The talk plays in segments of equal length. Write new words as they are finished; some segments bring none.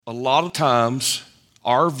A lot of times,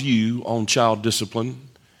 our view on child discipline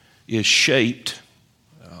is shaped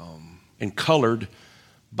and colored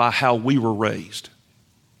by how we were raised,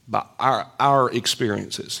 by our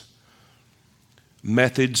experiences,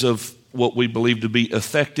 methods of what we believe to be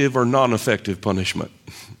effective or non-effective punishment,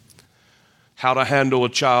 how to handle a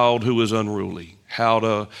child who is unruly, how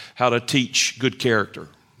to teach good character,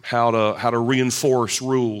 how to reinforce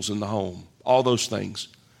rules in the home, all those things.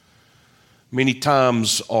 Many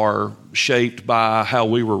times are shaped by how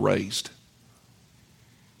we were raised,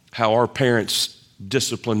 how our parents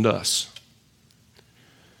disciplined us.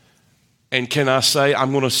 And can I say,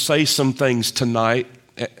 I'm going to say some things tonight,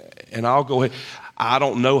 and I'll go ahead. I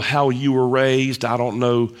don't know how you were raised. I don't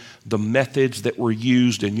know the methods that were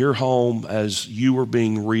used in your home as you were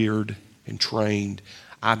being reared and trained.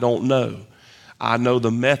 I don't know. I know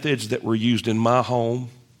the methods that were used in my home.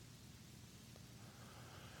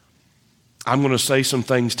 I'm going to say some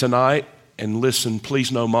things tonight, and listen,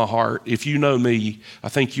 please know my heart. If you know me, I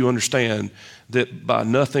think you understand that by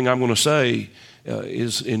nothing I'm going to say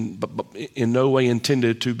is in no way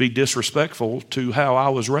intended to be disrespectful to how I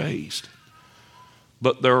was raised.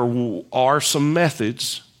 But there were some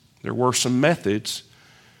methods that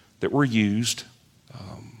were used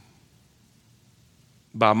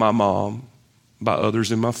by my mom, by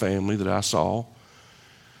others in my family that I saw,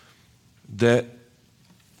 that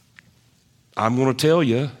I'm going to tell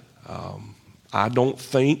you, I don't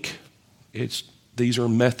think these are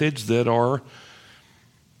methods that are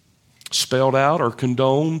spelled out or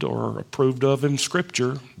condoned or approved of in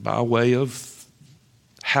Scripture by way of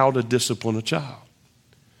how to discipline a child.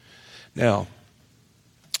 Now,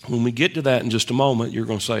 when we get to that in just a moment, you're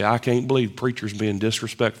going to say, I can't believe preacher's being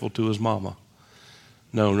disrespectful to his mama.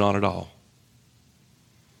 No, not at all.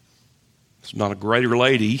 It's not a greater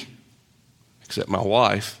lady, except my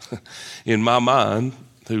wife, in my mind,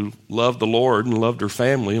 who loved the Lord and loved her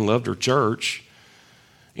family and loved her church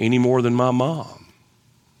any more than my mom.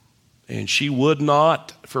 And she would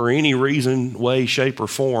not, for any reason, way, shape, or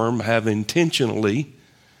form, have intentionally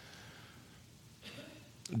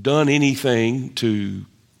done anything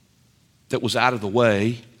that was out of the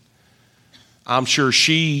way. I'm sure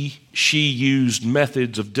she used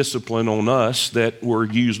methods of discipline on us that were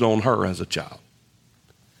used on her as a child.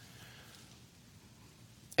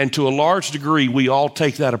 And to a large degree, we all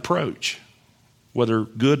take that approach, whether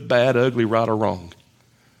good, bad, ugly, right, or wrong.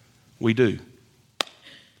 We do.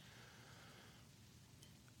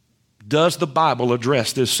 Does the Bible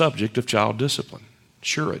address this subject of child discipline?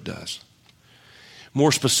 Sure it does.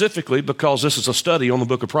 More specifically, because this is a study on the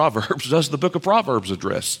book of Proverbs, does the book of Proverbs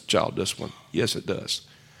address child discipline? Yes, it does.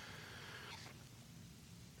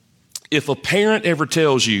 If a parent ever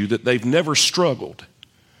tells you that they've never struggled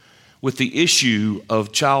with the issue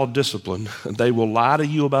of child discipline, they will lie to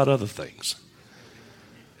you about other things.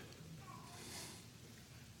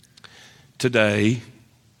 Today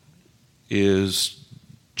is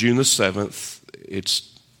June the 7th.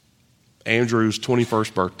 It's Andrew's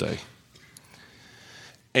 21st birthday.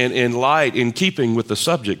 And in keeping with the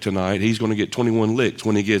subject tonight, he's going to get 21 licks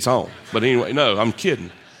when he gets home. But anyway, no, I'm kidding.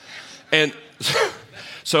 And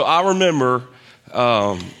so I remember,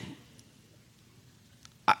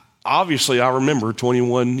 obviously I remember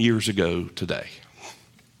 21 years ago today.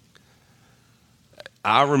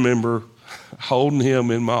 I remember holding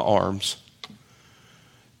him in my arms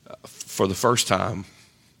for the first time.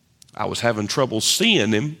 I was having trouble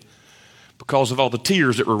seeing him because of all the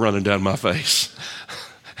tears that were running down my face.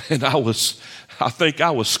 And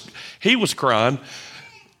he was crying.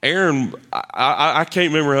 Aaron, I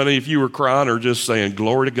can't remember, honey, if you were crying or just saying,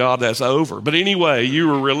 glory to God, that's over. But anyway, you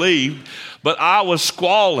were relieved. But I was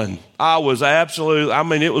squalling. I was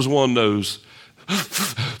absolutely, it was one of those,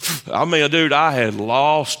 dude, I had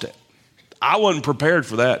lost it. I wasn't prepared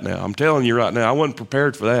for that now. I'm telling you right now, I wasn't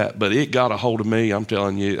prepared for that. But it got a hold of me. I'm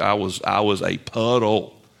telling you, I was a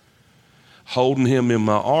puddle holding him in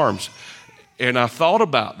my arms. And I thought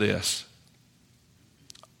about this.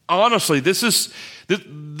 Honestly, this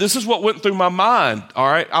is what went through my mind. All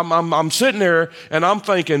right, I'm sitting there and I'm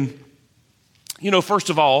thinking,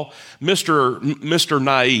 first of all, Mr.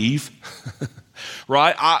 Naive,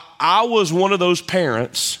 right? I was one of those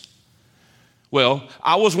parents. Well,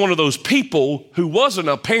 I was one of those people who wasn't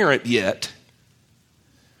a parent yet.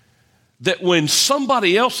 That when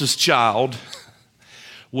somebody else's child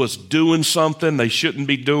was doing something they shouldn't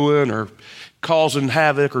be doing or causing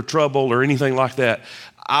havoc or trouble or anything like that,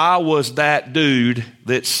 I was that dude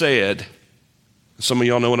that said, some of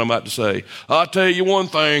y'all know what I'm about to say, I'll tell you one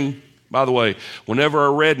thing. By the way, whenever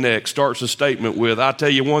a redneck starts a statement with, I'll tell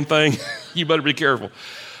you one thing, you better be careful.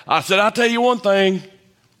 I said, I'll tell you one thing,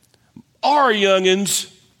 our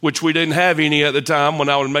youngins, which we didn't have any at the time when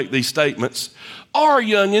I would make these statements, our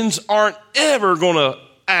youngins aren't ever going to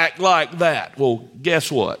act like that. Well,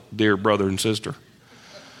 guess what, dear brother and sister?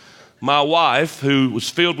 My wife, who was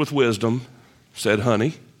filled with wisdom, said,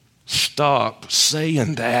 honey, stop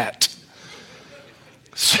saying that.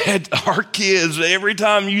 Said, our kids, every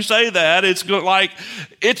time you say that, it's going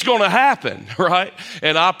to happen, right?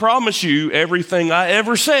 And I promise you, everything I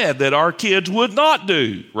ever said that our kids would not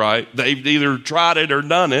do, right? They've either tried it or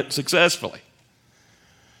done it successfully.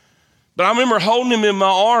 But I remember holding him in my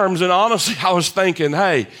arms, and honestly, I was thinking,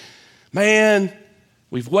 hey, man,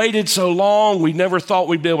 we've waited so long. We never thought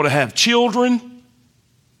we'd be able to have children.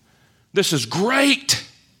 This is great.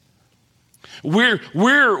 We're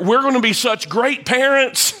going to be such great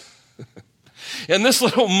parents. And this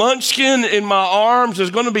little munchkin in my arms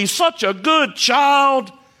is going to be such a good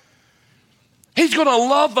child. He's going to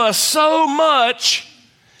love us so much.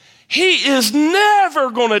 He is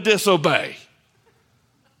never going to disobey.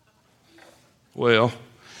 Well,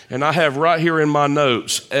 and I have right here in my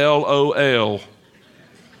notes, LOL.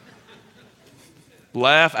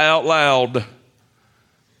 Laugh out loud.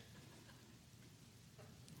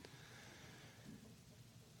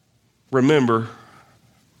 Remember,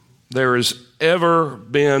 there has ever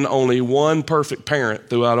been only one perfect parent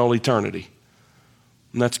throughout all eternity,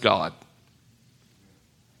 and that's God.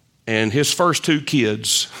 And his first two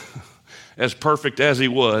kids, as perfect as he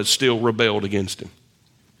was, still rebelled against him.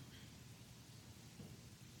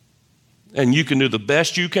 And you can do the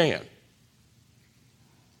best you can.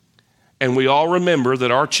 And we all remember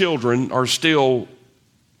that our children are still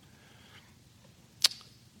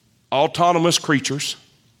autonomous creatures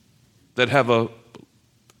that have a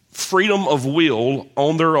freedom of will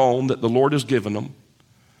on their own that the Lord has given them.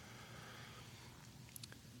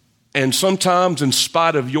 And sometimes, in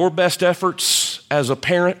spite of your best efforts as a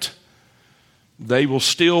parent, they will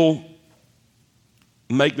still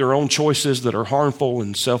make their own choices that are harmful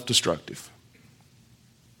and self-destructive.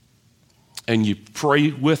 And you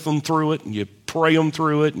pray with them through it, and you pray them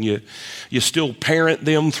through it, and you still parent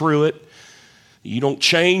them through it. You don't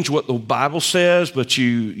change what the Bible says, but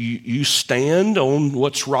you stand on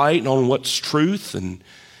what's right and on what's truth, and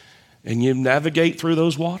you navigate through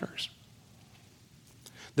those waters.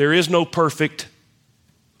 There is no perfect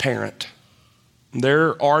parent.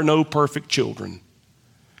 There are no perfect children.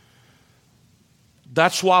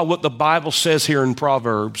 That's why what the Bible says here in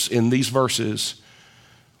Proverbs in these verses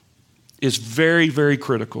is very, very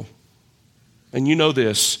critical. And you know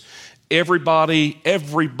this, everybody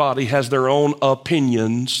has their own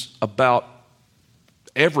opinions about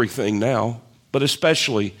everything now, but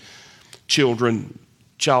especially children,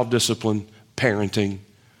 child discipline, parenting.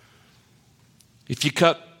 If you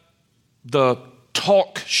cut the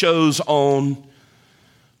talk shows on,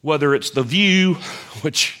 whether it's The View,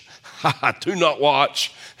 which I do not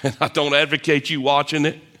watch, and I don't advocate you watching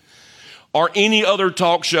it, or any other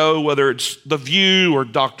talk show, whether it's The View or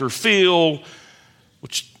Dr. Phil,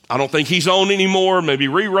 which I don't think he's on anymore, maybe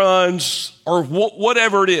reruns, or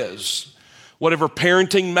whatever it is. Whatever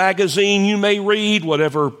parenting magazine you may read,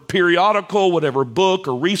 whatever periodical, whatever book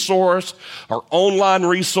or resource or online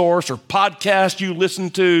resource or podcast you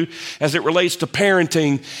listen to as it relates to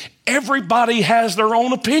parenting, everybody has their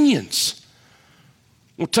own opinions.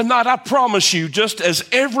 Well, tonight, I promise you, just as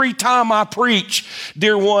every time I preach,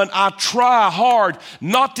 dear one, I try hard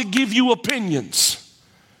not to give you opinions.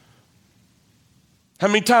 How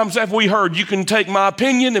many times have we heard you can take my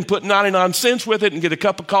opinion and put 99 cents with it and get a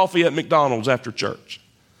cup of coffee at McDonald's after church?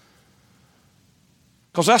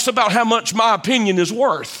 Because that's about how much my opinion is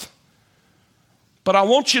worth. But I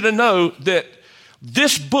want you to know that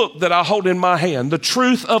this book that I hold in my hand, the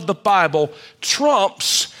truth of the Bible,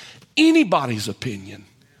 trumps anybody's opinion.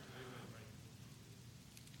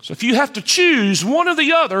 So if you have to choose one or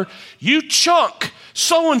the other, you chunk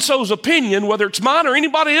so-and-so's opinion, whether it's mine or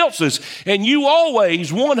anybody else's, and you always,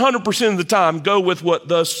 100% of the time, go with what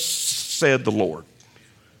thus said the Lord.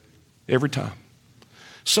 Every time.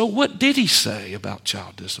 So what did he say about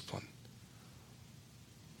child discipline?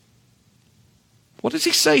 What does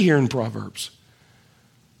he say here in Proverbs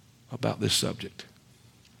about this subject?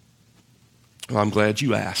 Well, I'm glad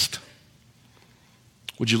you asked.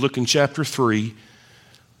 Would you look in chapter 3,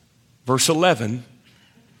 verse 11?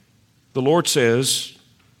 The Lord says,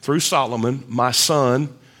 through Solomon, my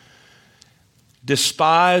son,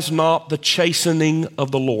 despise not the chastening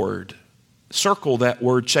of the Lord. Circle that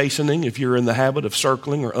word chastening if you're in the habit of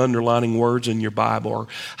circling or underlining words in your Bible or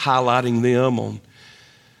highlighting them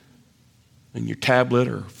in your tablet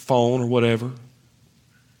or phone or whatever.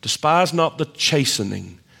 Despise not the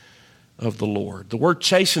chastening of the Lord. The word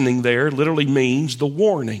chastening there literally means the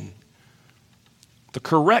warning, the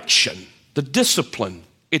correction, the discipline.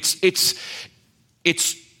 It's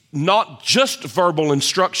not just verbal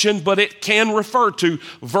instruction, but it can refer to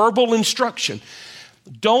verbal instruction.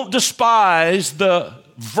 Don't despise the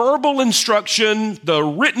verbal instruction, the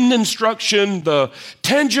written instruction, the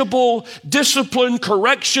tangible discipline,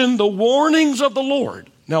 correction, the warnings of the Lord.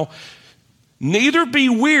 Now, neither be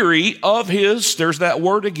weary of his, there's that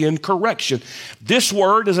word again, correction. This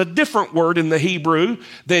word is a different word in the Hebrew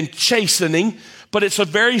than chastening, but it's a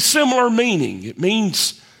very similar meaning. It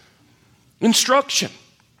means instruction.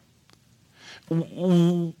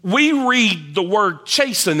 We read the word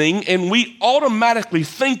chastening and we automatically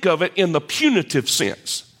think of it in the punitive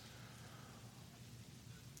sense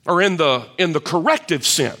or in the corrective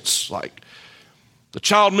sense, like the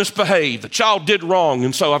child misbehaved, the child did wrong,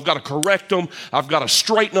 and so I've got to correct them, I've got to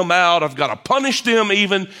straighten them out, I've got to punish them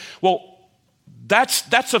even. Well,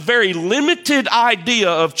 that's a very limited idea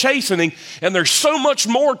of chastening, and there's so much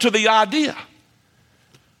more to the idea.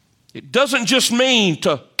 It doesn't just mean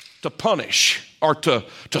to punish or to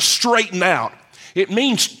straighten out. It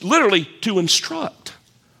means literally to instruct.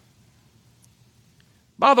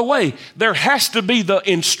 By the way, there has to be the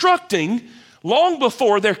instructing long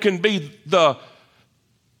before there can be the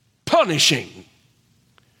punishing.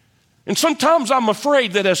 And sometimes I'm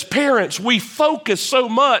afraid that as parents, we focus so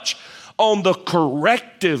much on the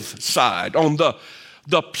corrective side, on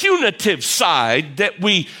the punitive side, that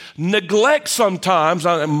we neglect sometimes.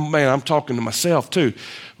 I'm talking to myself too.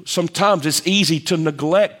 Sometimes it's easy to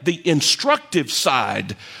neglect the instructive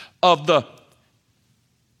side of the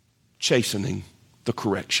chastening, the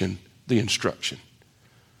correction, the instruction.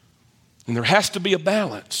 And there has to be a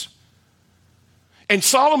balance. And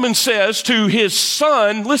Solomon says to his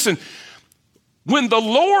son, listen, when the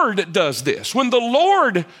Lord does this, when the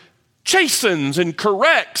Lord chastens and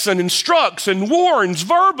corrects and instructs and warns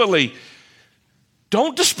verbally,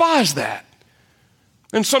 don't despise that.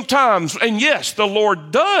 And sometimes, and yes, the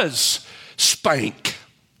Lord does spank.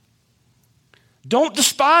 Don't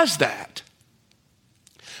despise that.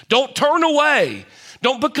 Don't turn away.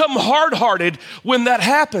 Don't become hard-hearted when that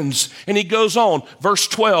happens. And he goes on. Verse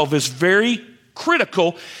 12 is very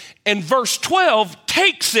critical. And verse 12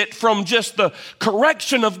 takes it from just the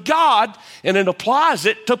correction of God and it applies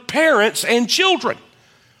it to parents and children.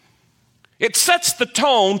 It sets the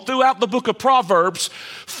tone throughout the book of Proverbs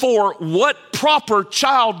for what proper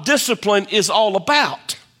child discipline is all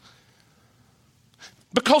about.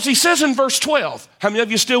 Because he says in verse 12, how many of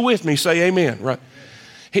you still with me? Say amen, right?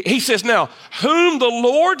 He says, now, whom the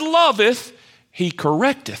Lord loveth, he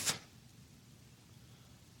correcteth.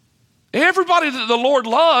 Everybody that the Lord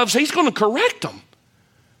loves, he's going to correct them.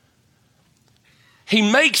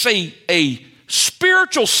 He makes a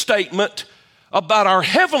spiritual statement about our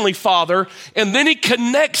Heavenly Father, and then he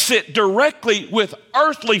connects it directly with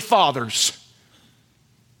earthly fathers.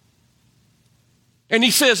 And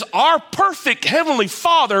he says, our perfect Heavenly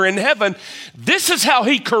Father in heaven, this is how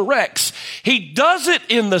he corrects. He does it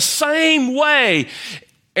in the same way.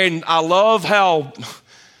 And I love how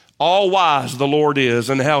all wise the Lord is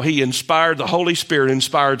and how he inspired, the Holy Spirit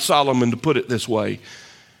inspired Solomon to put it this way.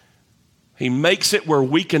 He makes it where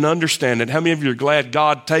we can understand it. How many of you are glad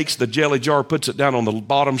God takes the jelly jar, puts it down on the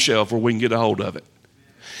bottom shelf where we can get a hold of it?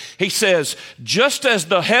 He says, just as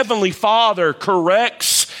the Heavenly Father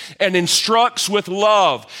corrects and instructs with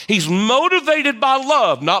love, he's motivated by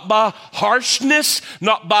love, not by harshness,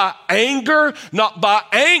 not by anger, not by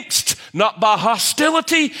angst, not by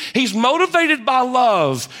hostility. He's motivated by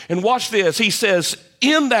love. And watch this. He says,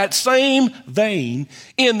 in that same vein,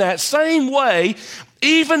 in that same way,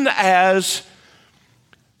 even as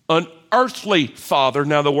an earthly father,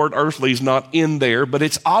 now the word earthly is not in there, but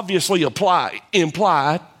it's obviously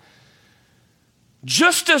implied,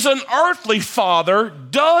 just as an earthly father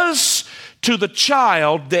does to the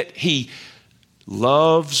child that he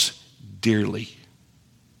loves dearly,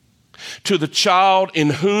 to the child in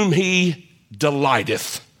whom he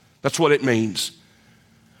delighteth. That's what it means.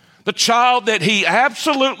 The child that he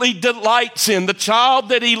absolutely delights in, the child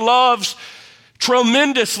that he loves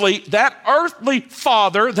tremendously, that earthly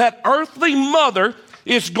father, that earthly mother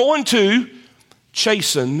is going to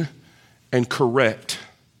chasten and correct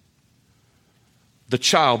the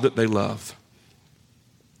child that they love.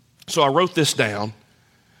 So I wrote this down.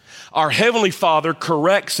 Our Heavenly Father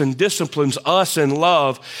corrects and disciplines us in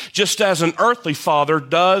love just as an earthly father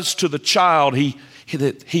does to the child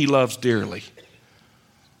that he loves dearly.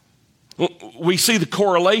 We see the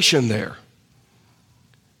correlation there.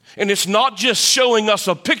 And it's not just showing us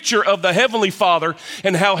a picture of the Heavenly Father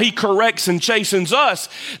and how He corrects and chastens us.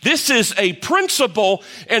 This is a principle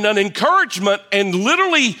and an encouragement and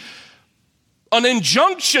literally an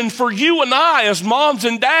injunction for you and I as moms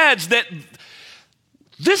and dads that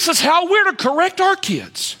this is how we're to correct our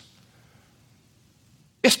kids.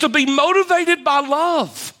 It's to be motivated by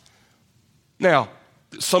love. Now,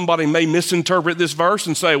 somebody may misinterpret this verse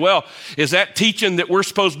and say, well, is that teaching that we're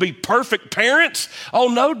supposed to be perfect parents? Oh,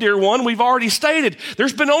 no, dear one, we've already stated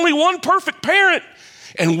there's been only one perfect parent,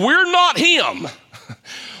 and we're not him.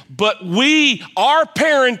 But our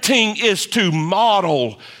parenting is to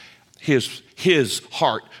model his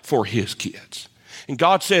heart for his kids. And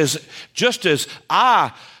God says, just as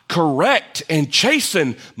I correct and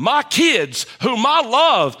chasten my kids whom I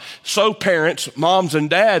love, so parents, moms and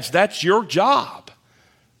dads, that's your job.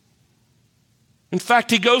 In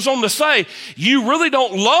fact, he goes on to say, you really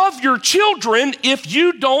don't love your children if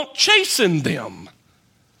you don't chasten them.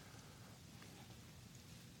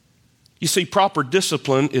 You see, proper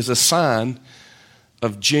discipline is a sign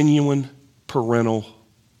of genuine parental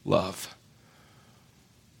love.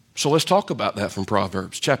 So let's talk about that from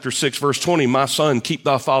Proverbs. Chapter 6, verse 20, my son, keep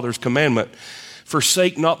thy father's commandment.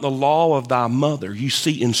 Forsake not the law of thy mother. You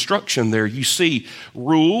see instruction there. You see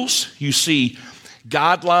rules. You see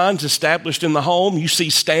guidelines established in the home. You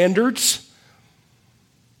see standards.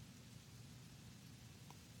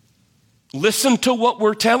 Listen to what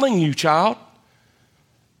we're telling you, child.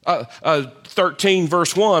 13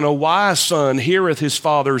 verse 1, a wise son heareth his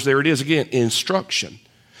father's, there it is again, instruction.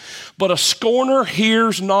 But a scorner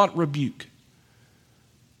hears not rebuke.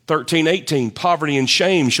 13:18, poverty and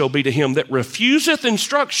shame shall be to him that refuseth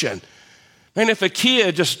instruction. And if a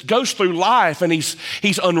kid just goes through life and he's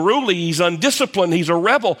unruly, he's undisciplined, he's a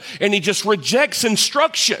rebel, and he just rejects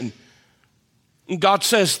instruction, God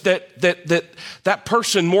says that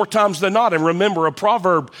person more times than not, and remember, a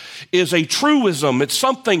proverb is a truism. It's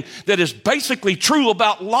something that is basically true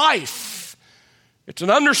about life. It's an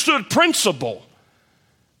understood principle.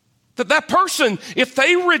 That person, if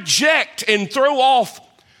they reject and throw off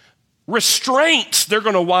restraints, they're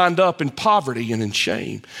going to wind up in poverty and in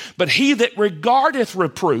shame. But he that regardeth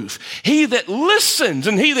reproof, he that listens,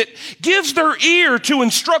 and he that gives their ear to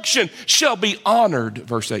instruction shall be honored.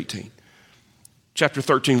 Verse 18. Chapter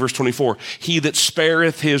 13, verse 24. He that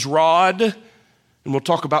spareth his rod, and we'll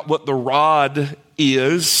talk about what the rod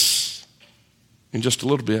is in just a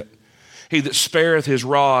little bit. He that spareth his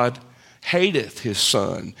rod hateth his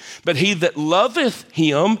son. But he that loveth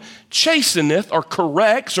him chasteneth, or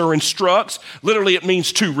corrects, or instructs. Literally it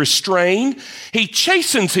means to restrain. He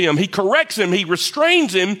chastens him, he corrects him, he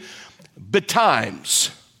restrains him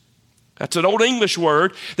betimes. That's an old English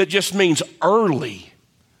word that just means early.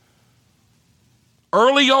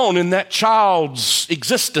 Early on in that child's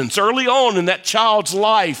existence, early on in that child's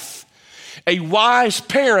life, a wise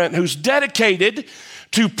parent who's dedicated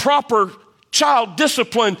to proper child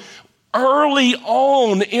discipline early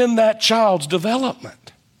on in that child's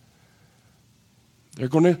development. They're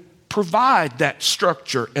going to provide that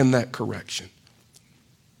structure and that correction.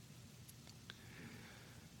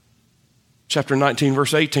 Chapter 19,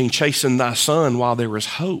 verse 18, chasten thy son while there is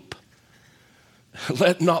hope.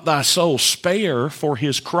 Let not thy soul spare for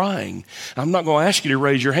his crying. I'm not going to ask you to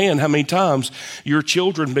raise your hand how many times your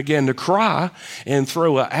children began to cry and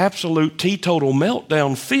throw an absolute teetotal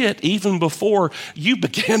meltdown fit even before you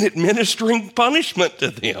began administering punishment to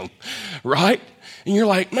them, right? And you're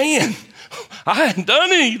like, man, I hadn't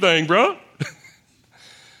done anything, bro.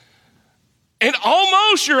 And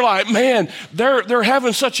almost you're like, man, they're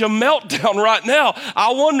having such a meltdown right now.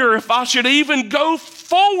 I wonder if I should even go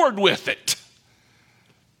forward with it.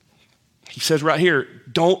 He says right here,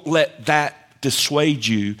 don't let that dissuade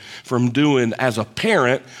you from doing as a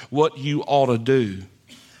parent what you ought to do.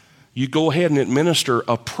 You go ahead and administer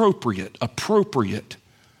appropriate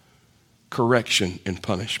correction and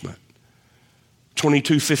punishment.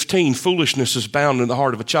 22:15, foolishness is bound in the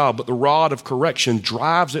heart of a child, but the rod of correction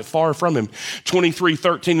drives it far from him.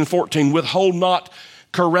 23:13 and 14, withhold not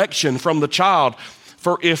correction from the child,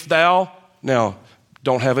 for if thou, now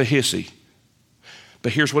don't have a hissy,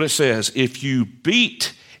 but here's what it says. If you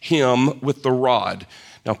beat him with the rod.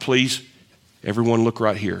 Now please, everyone look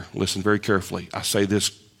right here. Listen very carefully. I say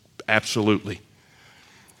this absolutely.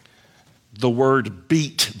 The word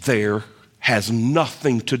beat there has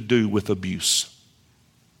nothing to do with abuse.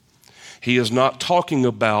 He is not talking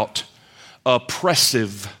about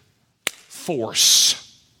oppressive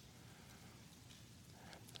force.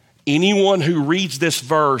 Anyone who reads this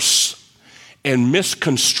verse and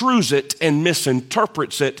misconstrues it and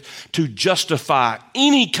misinterprets it to justify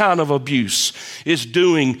any kind of abuse is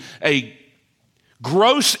doing a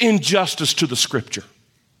gross injustice to the Scripture.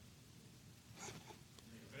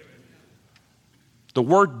 The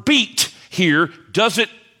word beat here doesn't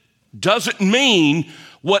mean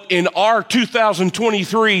what in our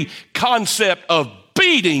 2023 concept of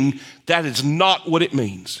beating, that is not what it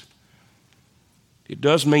means. It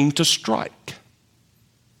does mean to strike.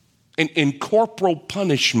 And in corporal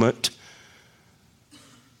punishment,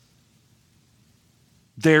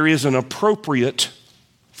 there is an appropriate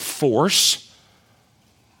force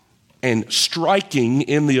and striking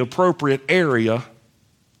in the appropriate area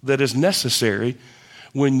that is necessary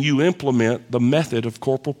when you implement the method of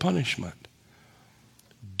corporal punishment.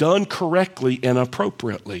 Done correctly and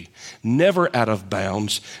appropriately, never out of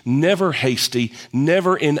bounds, never hasty,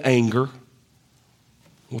 never in anger.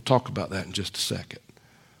 We'll talk about that in just a second.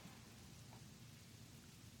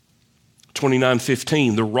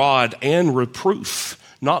 29:15, the rod and reproof,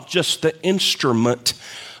 not just the instrument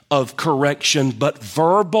of correction, but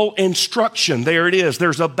verbal instruction. There it is.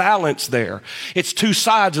 There's a balance there. It's two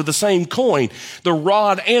sides of the same coin. The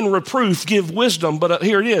rod and reproof give wisdom, but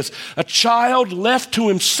here it is. A child left to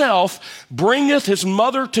himself bringeth his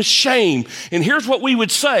mother to shame. And here's what we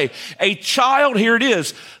would say. A child, here it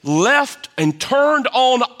is, left and turned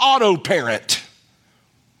on auto parent.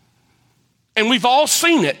 And we've all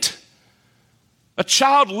seen it. A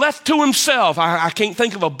child left to himself. I can't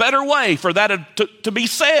think of a better way for that to be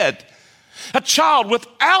said. A child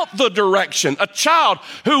without the direction. A child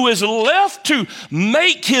who is left to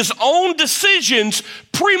make his own decisions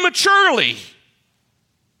prematurely.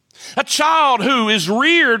 A child who is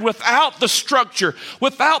reared without the structure,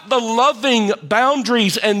 without the loving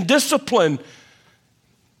boundaries and discipline.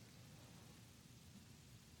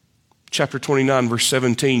 Chapter 29, verse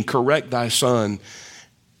 17, correct thy son,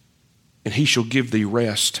 and he shall give thee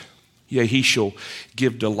rest. Yea, he shall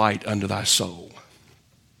give delight unto thy soul.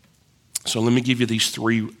 So let me give you these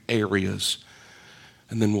three areas,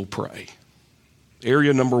 and then we'll pray.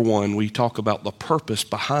 Area number one, we talk about the purpose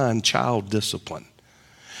behind child discipline.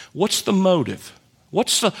 What's the motive?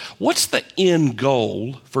 What's the end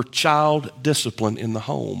goal for child discipline in the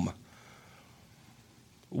home?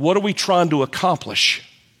 What are we trying to accomplish?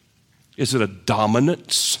 Is it a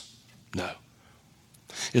dominance? No.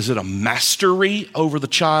 Is it a mastery over the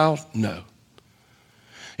child? No.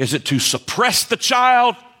 Is it to suppress the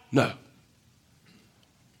child? No.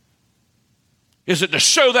 Is it to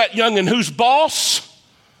show that youngin' who's boss?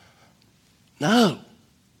 No.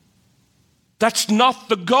 That's not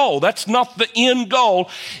the goal. That's not the end goal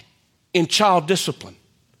in child discipline.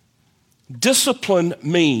 Discipline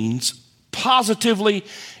means positively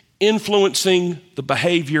influencing the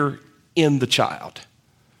behavior in the child.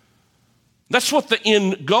 That's what the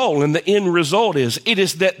end goal and the end result is. It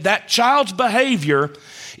is that child's behavior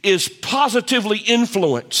is positively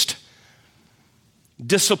influenced.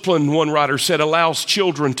 Discipline, one writer said, allows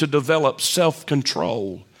children to develop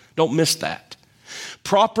self-control. Don't miss that.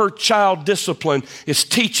 Proper child discipline is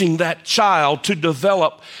teaching that child to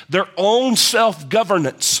develop their own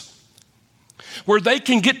self-governance, where they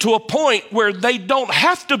can get to a point where they don't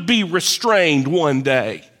have to be restrained one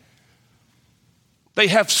day. They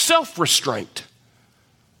have self-restraint,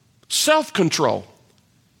 self-control.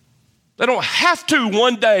 They don't have to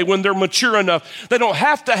one day when they're mature enough. They don't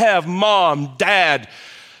have to have mom, dad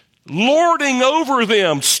lording over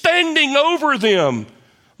them, standing over them,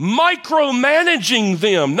 micromanaging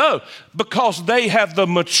them. No, because they have the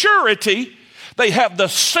maturity, they have the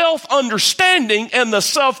self-understanding and the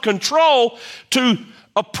self-control to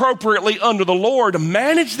appropriately under the Lord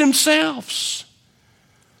manage themselves.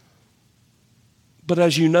 But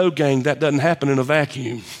as you know, gang, that doesn't happen in a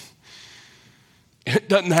vacuum. It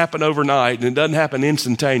doesn't happen overnight, and it doesn't happen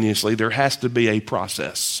instantaneously. There has to be a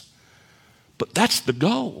process. But that's the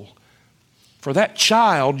goal. For that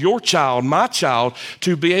child, your child, my child,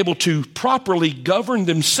 to be able to properly govern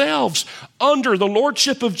themselves under the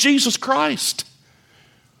lordship of Jesus Christ.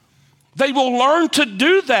 They will learn to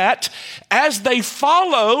do that as they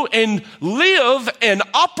follow and live and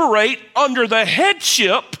operate under the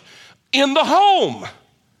headship in the home,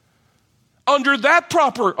 under that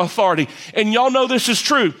proper authority. And y'all know this is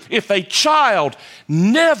true. If a child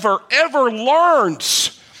never, ever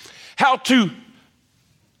learns how to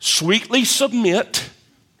sweetly submit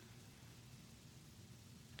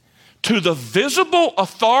to the visible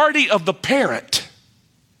authority of the parent,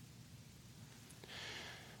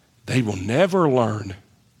 they will never learn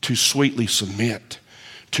to sweetly submit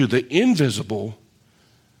to the invisible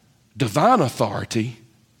divine authority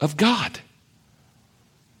of God.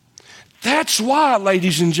 That's why,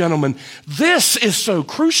 ladies and gentlemen, this is so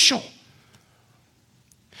crucial.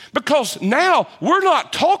 Because now we're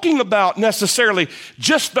not talking about necessarily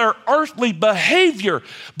just their earthly behavior,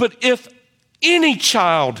 but if any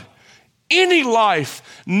child, any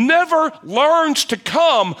life never learns to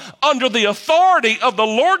come under the authority of the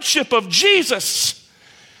lordship of Jesus,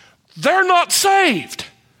 they're not saved.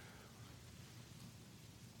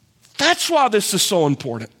 That's why this is so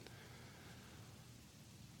important.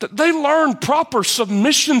 That they learn proper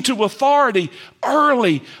submission to authority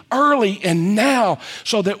early, and now,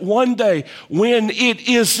 so that one day when it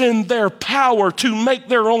is in their power to make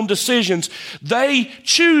their own decisions, they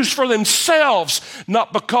choose for themselves,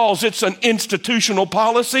 not because it's an institutional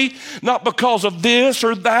policy, not because of this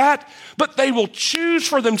or that, but they will choose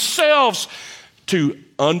for themselves to,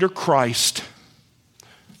 under Christ,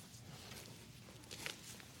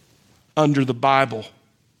 under the Bible,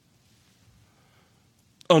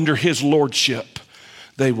 under his lordship,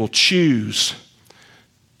 they will choose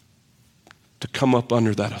to come up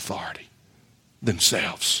under that authority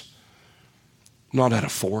themselves. Not out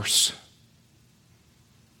of force,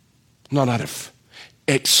 not out of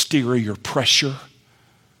exterior pressure,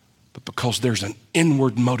 but because there's an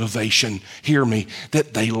inward motivation, hear me,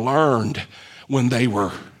 that they learned when they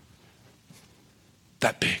were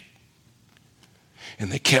that big. And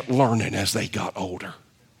they kept learning as they got older.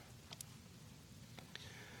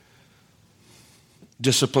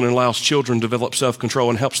 Discipline allows children to develop self-control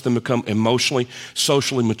and helps them become emotionally,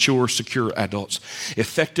 socially mature, secure adults.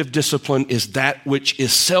 Effective discipline is that which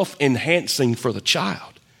is self-enhancing for the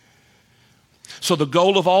child. So the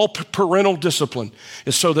goal of all parental discipline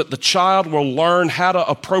is so that the child will learn how to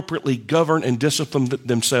appropriately govern and discipline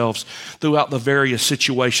themselves throughout the various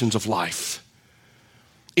situations of life.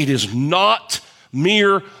 It is not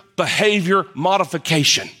mere behavior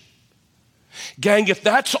modification. Gang, if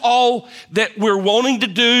that's all that we're wanting to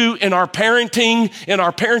do in our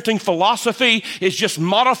parenting philosophy is just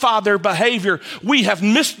modify their behavior, we have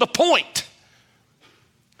missed the point.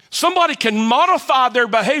 Somebody can modify their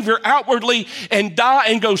behavior outwardly and die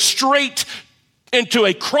and go straight into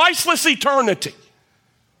a Christless eternity.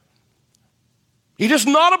 It is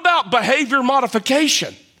not about behavior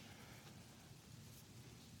modification.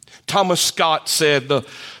 Thomas Scott said, the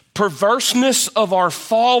perverseness of our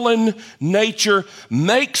fallen nature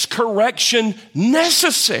makes correction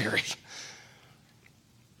necessary.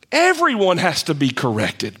 Everyone has to be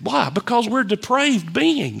corrected. Why? Because we're depraved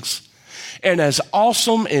beings. And as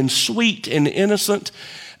awesome and sweet and innocent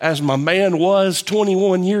as my man was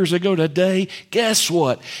 21 years ago today, guess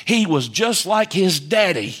what? He was just like his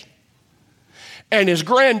daddy and his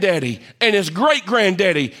granddaddy and his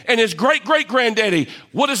great-granddaddy and his great-great-granddaddy.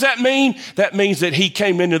 What does that mean? That means that he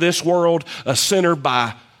came into this world a sinner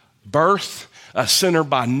by birth, a sinner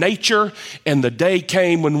by nature, and the day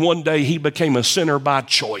came when one day he became a sinner by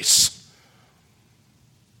choice.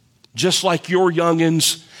 Just like your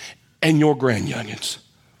youngins and your grandyoungins.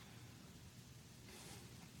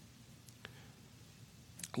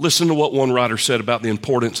 Listen to what one writer said about the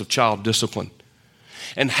importance of child discipline.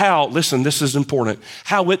 And how, listen, this is important,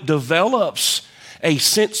 how it develops a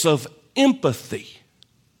sense of empathy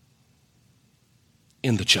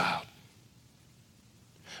in the child.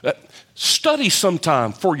 Study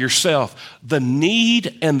sometime for yourself the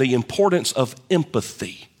need and the importance of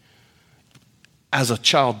empathy as a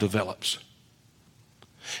child develops.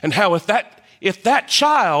 And how if that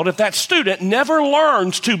child, if that student never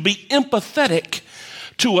learns to be empathetic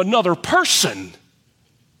to another person,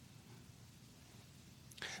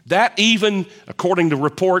 that even, according to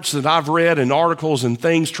reports that I've read and articles and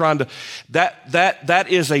things that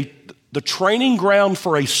is the training ground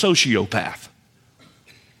for a sociopath.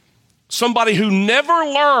 Somebody who never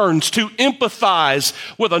learns to empathize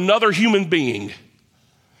with another human being.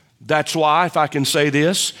 That's why, if I can say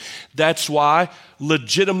this, that's why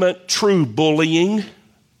legitimate, true bullying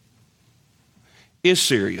is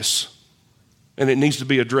serious. And it needs to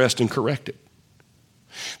be addressed and corrected.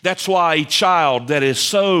 That's why a child that is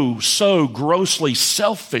so grossly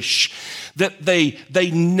selfish that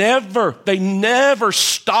they never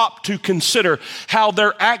stop to consider how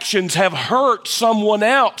their actions have hurt someone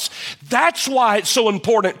else. That's why it's so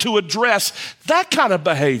important to address that kind of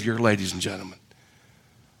behavior, ladies and gentlemen.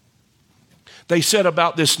 They said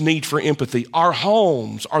about this need for empathy, our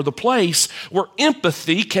homes are the place where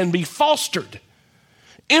empathy can be fostered.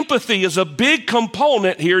 Empathy is a big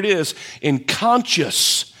component, here it is, in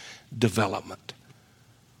conscious development.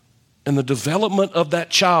 And the development of that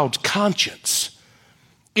child's conscience.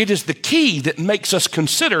 It is the key that makes us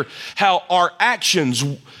consider how our actions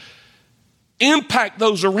impact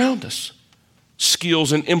those around us.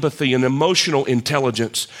 Skills in empathy and emotional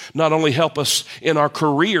intelligence not only help us in our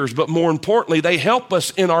careers, but more importantly, they help us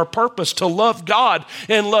in our purpose to love God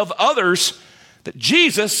and love others that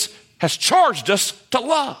Jesus has charged us to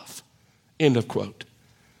love. End of quote.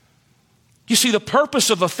 You see, the purpose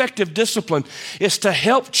of effective discipline is to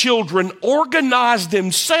help children organize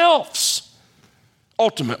themselves,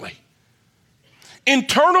 ultimately.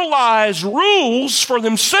 Internalize rules for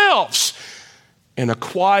themselves and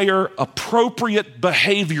acquire appropriate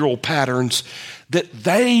behavioral patterns that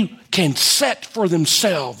they can set for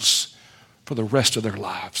themselves for the rest of their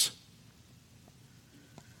lives.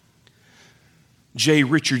 J.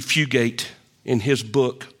 Richard Fugate, in his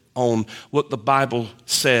book on what the Bible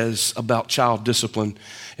says about child discipline,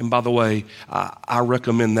 and by the way, I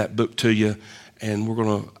recommend that book to you, and we're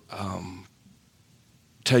going to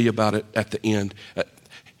tell you about it at the end.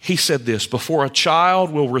 He said this: before a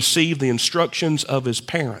child will receive the instructions of his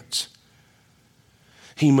parents,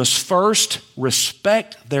 he must first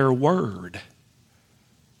respect their word.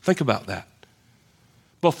 Think about that.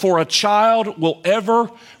 Before a child will ever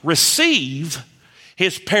receive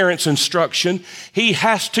his parents' instruction, he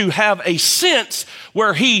has to have a sense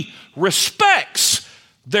where he respects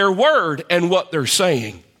their word and what they're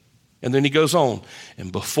saying. And then he goes on,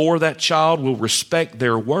 and before that child will respect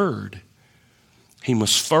their word, he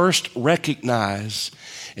must first recognize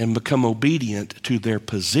and become obedient to their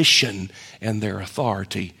position and their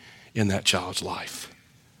authority in that child's life.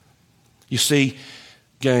 You see,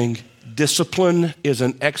 gang, discipline is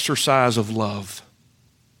an exercise of love.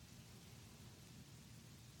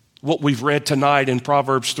 What we've read tonight in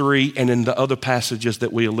Proverbs 3 and in the other passages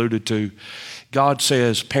that we alluded to, God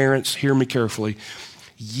says, parents, hear me carefully,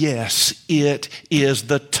 yes, it is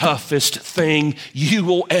the toughest thing you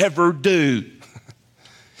will ever do.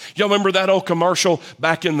 Y'all remember that old commercial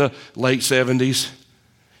back in the late 70s?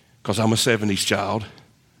 Because I'm a 70s child.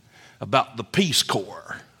 About the Peace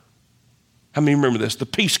Corps. How many remember this? The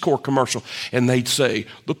Peace Corps commercial. And they'd say,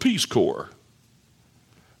 the Peace Corps,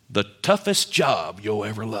 the toughest job you'll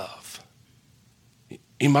ever love.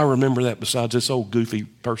 Anybody remember that besides this old goofy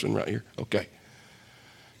person right here? Okay.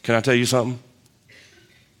 Can I tell you something?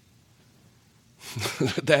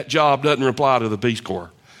 That job doesn't apply to the Peace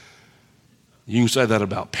Corps. You can say that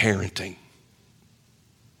about parenting.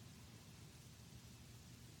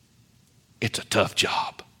 It's a tough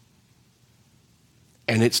job.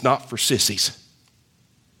 And it's not for sissies.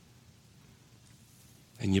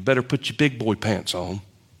 And you better put your big boy pants on.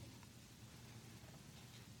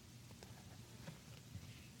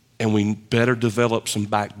 And we better develop some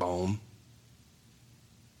backbone,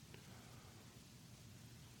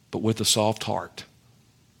 but with a soft heart.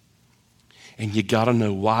 And you got to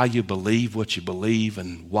know why you believe what you believe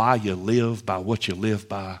and why you live by what you live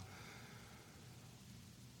by.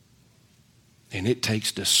 And it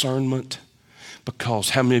takes discernment,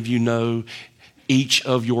 because how many of you know each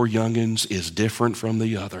of your youngins is different from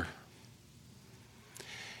the other?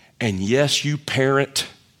 And yes, you parent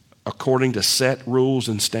according to set rules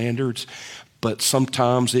and standards, but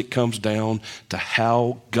sometimes it comes down to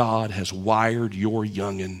how God has wired your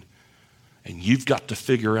youngin'. And you've got to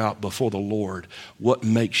figure out before the Lord what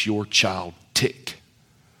makes your child tick.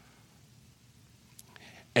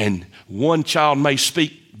 And one child may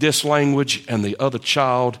speak this language and the other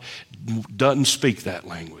child doesn't speak that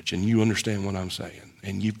language. And you understand what I'm saying.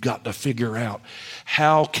 And you've got to figure out,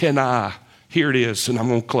 how can I, here it is, and I'm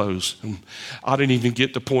going to close. I didn't even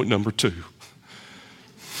get to point number 2.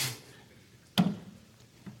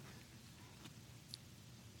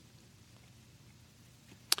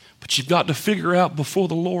 But you've got to figure out before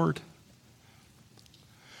the Lord,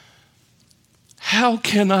 how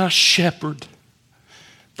can I shepherd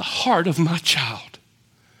the heart of my child?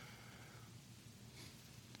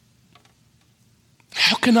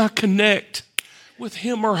 How can I connect with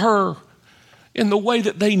him or her in the way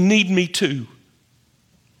that they need me to?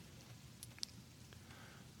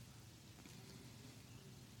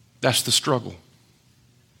 That's the struggle.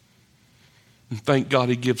 And thank God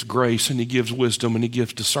he gives grace and he gives wisdom and he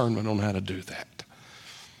gives discernment on how to do that.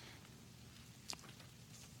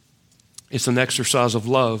 It's an exercise of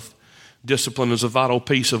love. Discipline is a vital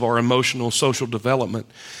piece of our emotional, social development.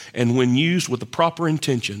 And when used with the proper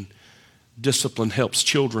intention, discipline helps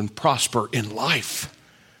children prosper in life.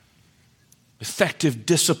 Effective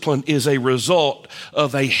discipline is a result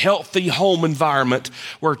of a healthy home environment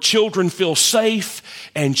where children feel safe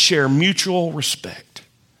and share mutual respect.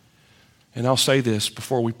 And I'll say this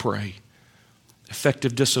before we pray.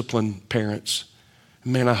 Effective discipline, parents.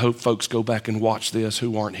 Man, I hope folks go back and watch this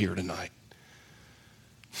who aren't here tonight.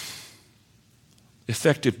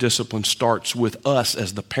 Effective discipline starts with us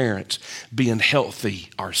as the parents being healthy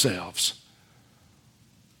ourselves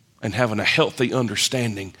and having a healthy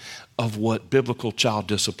understanding of what biblical child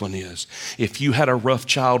discipline is. If you had a rough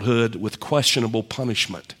childhood with questionable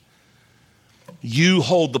punishment, you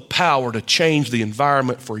hold the power to change the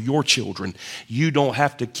environment for your children. You don't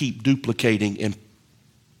have to keep duplicating and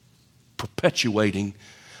perpetuating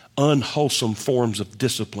unwholesome forms of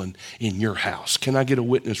discipline in your house. Can I get a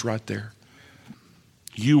witness right there?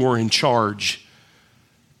 You are in charge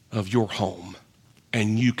of your home,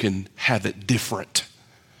 and you can have it different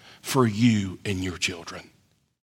for you and your children.